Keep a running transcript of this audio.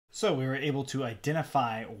So we were able to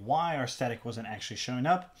identify why our static wasn't actually showing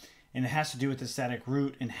up, and it has to do with the static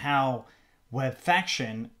root and how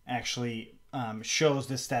Webfaction actually shows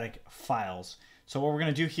the static files. So what we're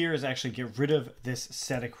going to do here is actually get rid of this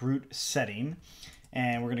static root setting,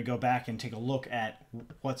 and we're going to go back and take a look at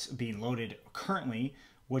what's being loaded currently,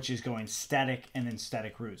 which is going static and then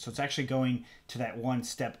static root. So it's actually going to that one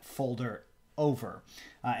step folder over.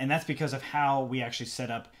 And that's because of how we actually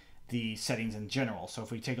set up the settings in general. So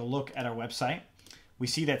if we take a look at our website, we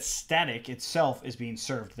see that static itself is being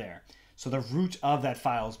served there. So the root of that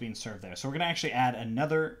file is being served there. So we're going to actually add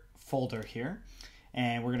another folder here,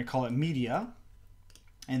 and we're going to call it media.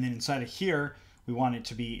 And then inside of here, we want it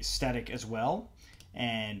to be static as well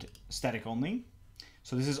and static only.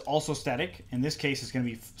 So this is also static. In this case, it's going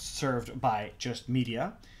to be served by just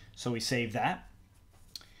media. So we save that.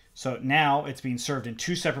 So now it's being served in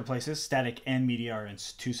two separate places. Static and media are in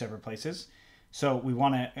two separate places. So we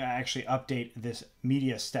want to actually update this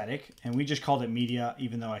media static, and we just called it media,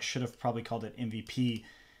 even though I should have probably called it MVP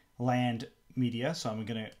land media. So I'm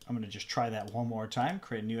gonna just try that one more time,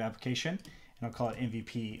 create a new application, and I'll call it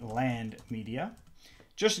MVP land media.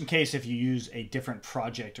 Just in case if you use a different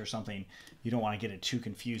project or something, you don't want to get it too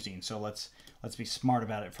confusing. So let's be smart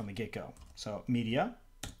about it from the get-go. So media.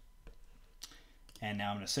 And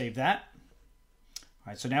now I'm going to save that.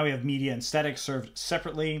 All right, so now we have media and static served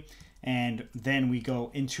separately, and then we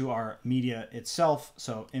go into our media itself.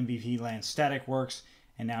 So MVP land static works,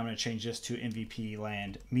 and now I'm going to change this to MVP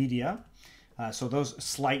land media. So those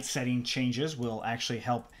slight setting changes will actually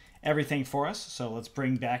help everything for us. So let's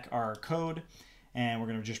bring back our code, and we're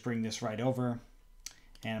going to just bring this right over,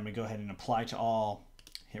 and I'm going to go ahead and apply to all,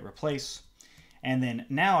 hit replace. And then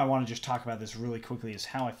now I want to just talk about this really quickly, is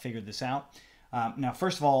how I figured this out. Now,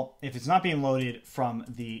 first of all, if it's not being loaded from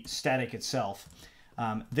the static itself,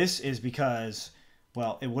 this is because,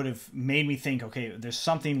 well, it would have made me think, okay, there's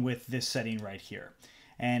something with this setting right here.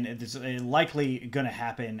 And it's likely going to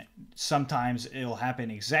happen. Sometimes it'll happen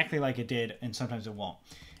exactly like it did, and sometimes it won't.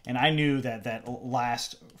 And I knew that that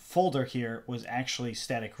last folder here was actually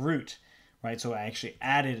static root, right? So I actually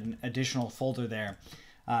added an additional folder there.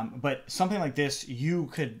 But something like this, you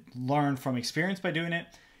could learn from experience by doing it.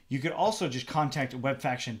 You could also just contact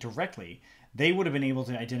Webfaction directly. They would have been able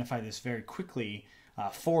to identify this very quickly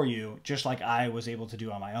for you, just like I was able to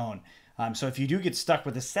do on my own. So if you do get stuck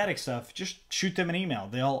with the static stuff, just shoot them an email.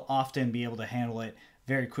 They'll often be able to handle it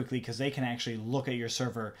very quickly because they can actually look at your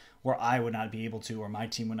server where I would not be able to, or my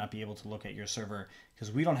team would not be able to look at your server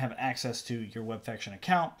because we don't have access to your Webfaction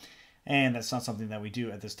account, and that's not something that we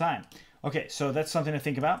do at this time. Okay, so that's something to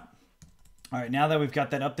think about. All right, now that we've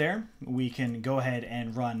got that up there, we can go ahead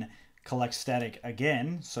and run collect static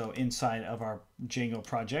again. So inside of our Django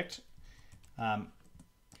project, it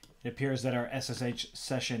appears that our SSH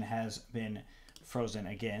session has been frozen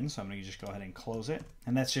again. So I'm going to just go ahead and close it.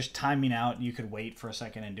 And that's just timing out. You could wait for a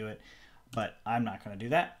second and do it, but I'm not going to do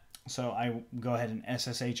that. So I go ahead and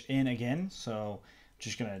SSH in again. So I'm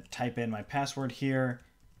just going to type in my password here,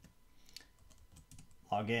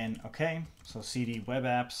 log in. Okay, so cd web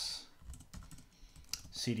apps,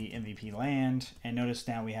 cd MVP land, and notice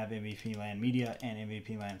now we have MVP land media and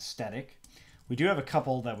MVP land static. We do have a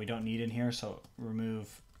couple that we don't need in here, so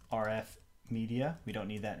remove RF media. We don't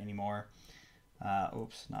need that anymore.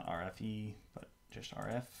 Oops, not RFE, but just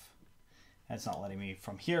RF. That's not letting me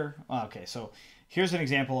from here. Okay, so here's an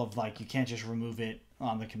example of, like, you can't just remove it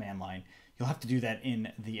on the command line. You'll have to do that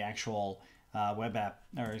in the actual web app,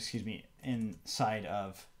 or excuse me, inside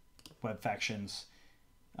of Webfaction's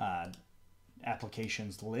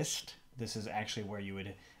applications list. This is actually where you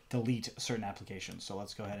would delete certain applications. So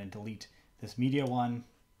let's go ahead and delete this media one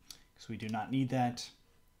because we do not need that.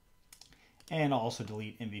 And I'll also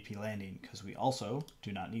delete MVP landing because we also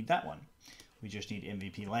do not need that one. We just need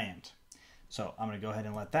MVP land. So I'm going to go ahead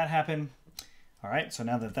and let that happen. All right, so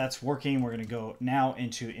now that that's working, we're going to go now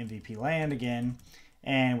into MVP land again,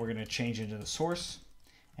 and we're going to change into the source,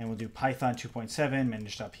 and we'll do Python 2.7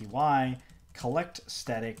 manage.py collect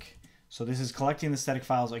static. So this is collecting the static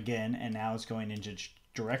files again, and now it's going into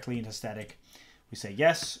directly into static. We say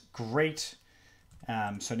yes, great.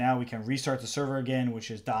 So now we can restart the server again,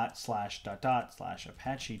 which is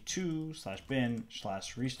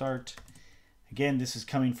 /apache2/bin/restart. Again, this is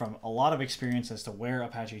coming from a lot of experience as to where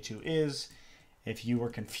Apache 2 is. If you were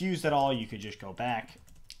confused at all, you could just go back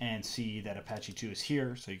and see that Apache 2 is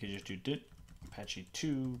here. So you could just do Apache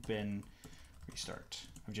 2 bin restart.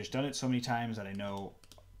 I've just done it so many times that I know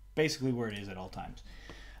basically where it is at all times.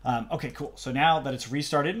 Okay, cool. So now that it's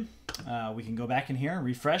restarted, we can go back in here and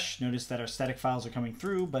refresh. Notice that our static files are coming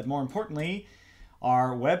through, but more importantly,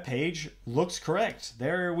 our web page looks correct.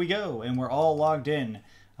 There we go, and we're all logged in.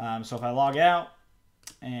 So if I log out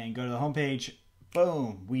and go to the home page,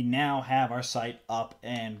 boom, we now have our site up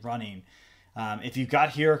and running. If you got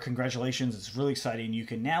here, congratulations, it's really exciting. You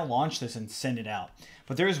can now launch this and send it out.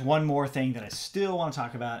 But there is one more thing that I still want to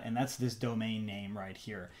talk about, and that's this domain name right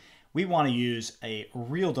here. We want to use a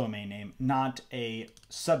real domain name, not a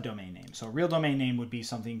subdomain name. So a real domain name would be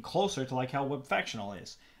something closer to like how Webfactional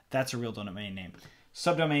is. That's a real domain name.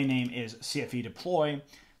 Subdomain name is CFE deploy.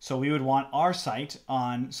 So we would want our site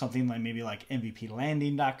on something like maybe like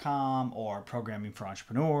mvplanding.com or Programming for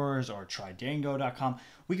Entrepreneurs or trydjango.com.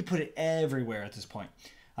 We could put it everywhere at this point.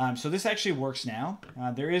 So this actually works now.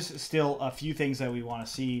 There is still a few things that we want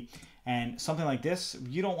to see, and something like this,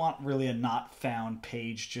 you don't want really a not found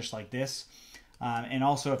page just like this. And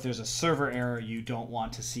also if there's a server error, you don't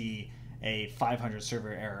want to see a 500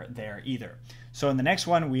 server error there either. So in the next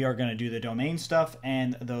one, we are going to do the domain stuff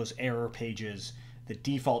and those error pages, the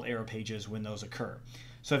default error pages when those occur.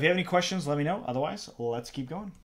 So if you have any questions, let me know. Otherwise, let's keep going.